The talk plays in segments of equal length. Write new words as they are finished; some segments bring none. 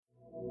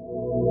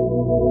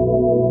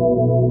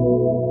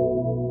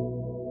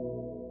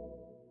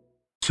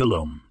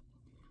Shalom.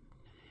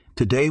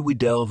 Today we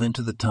delve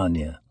into the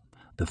Tanya,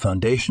 the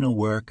foundational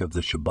work of the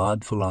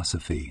Chabad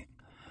philosophy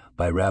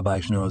by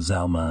Rabbi Shneur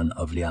Zalman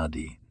of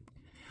Liadi.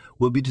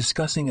 We'll be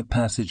discussing a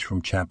passage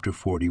from chapter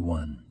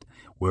 41,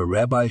 where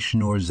Rabbi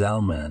Shneur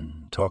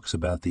Zalman talks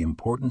about the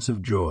importance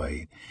of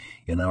joy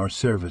in our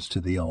service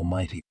to the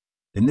Almighty.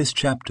 In this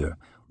chapter,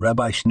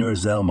 Rabbi Shneur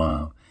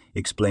Zalman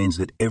explains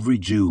that every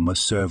Jew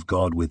must serve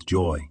God with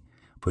joy,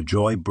 for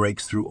joy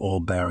breaks through all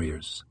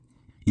barriers.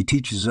 He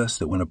teaches us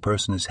that when a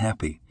person is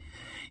happy,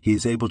 he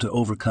is able to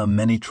overcome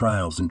many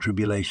trials and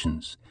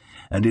tribulations,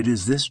 and it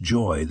is this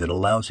joy that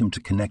allows him to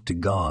connect to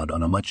God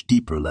on a much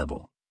deeper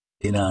level.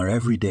 In our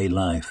everyday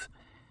life,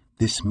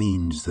 this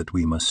means that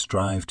we must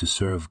strive to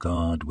serve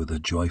God with a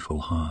joyful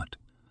heart,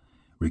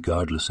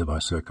 regardless of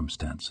our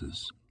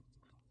circumstances.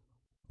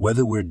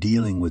 Whether we're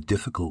dealing with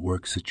difficult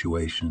work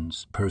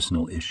situations,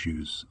 personal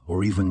issues,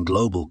 or even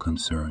global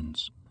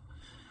concerns,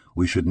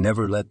 we should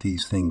never let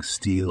these things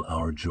steal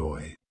our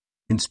joy.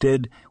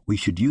 Instead, we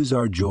should use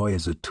our joy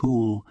as a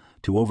tool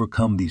to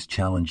overcome these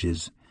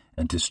challenges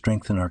and to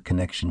strengthen our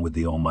connection with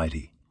the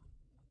Almighty.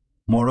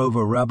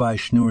 Moreover, Rabbi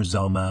Shneur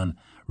Zalman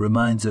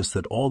reminds us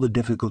that all the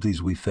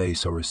difficulties we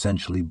face are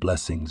essentially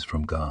blessings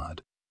from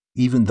God.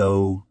 Even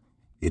though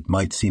it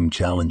might seem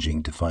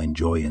challenging to find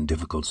joy in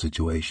difficult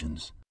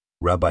situations,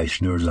 Rabbi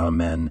Shneur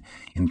Zalman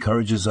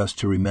encourages us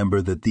to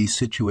remember that these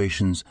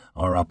situations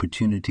are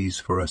opportunities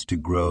for us to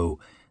grow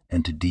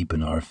and to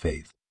deepen our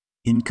faith.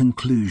 In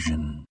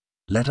conclusion,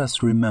 let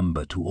us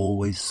remember to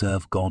always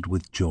serve God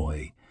with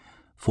joy,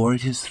 for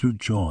it is through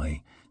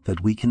joy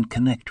that we can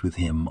connect with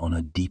Him on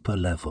a deeper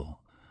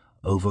level,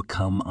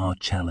 overcome our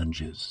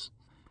challenges,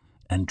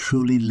 and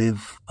truly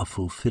live a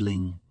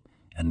fulfilling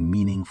and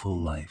meaningful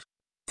life.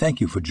 Thank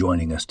you for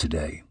joining us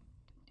today.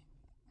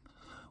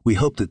 We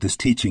hope that this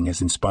teaching has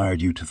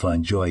inspired you to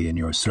find joy in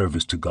your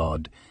service to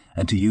God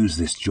and to use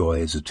this joy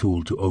as a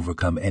tool to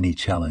overcome any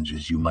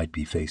challenges you might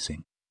be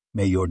facing.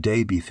 May your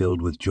day be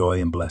filled with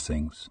joy and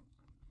blessings.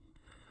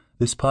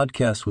 This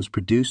podcast was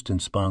produced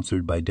and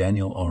sponsored by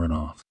Daniel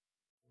Aronoff.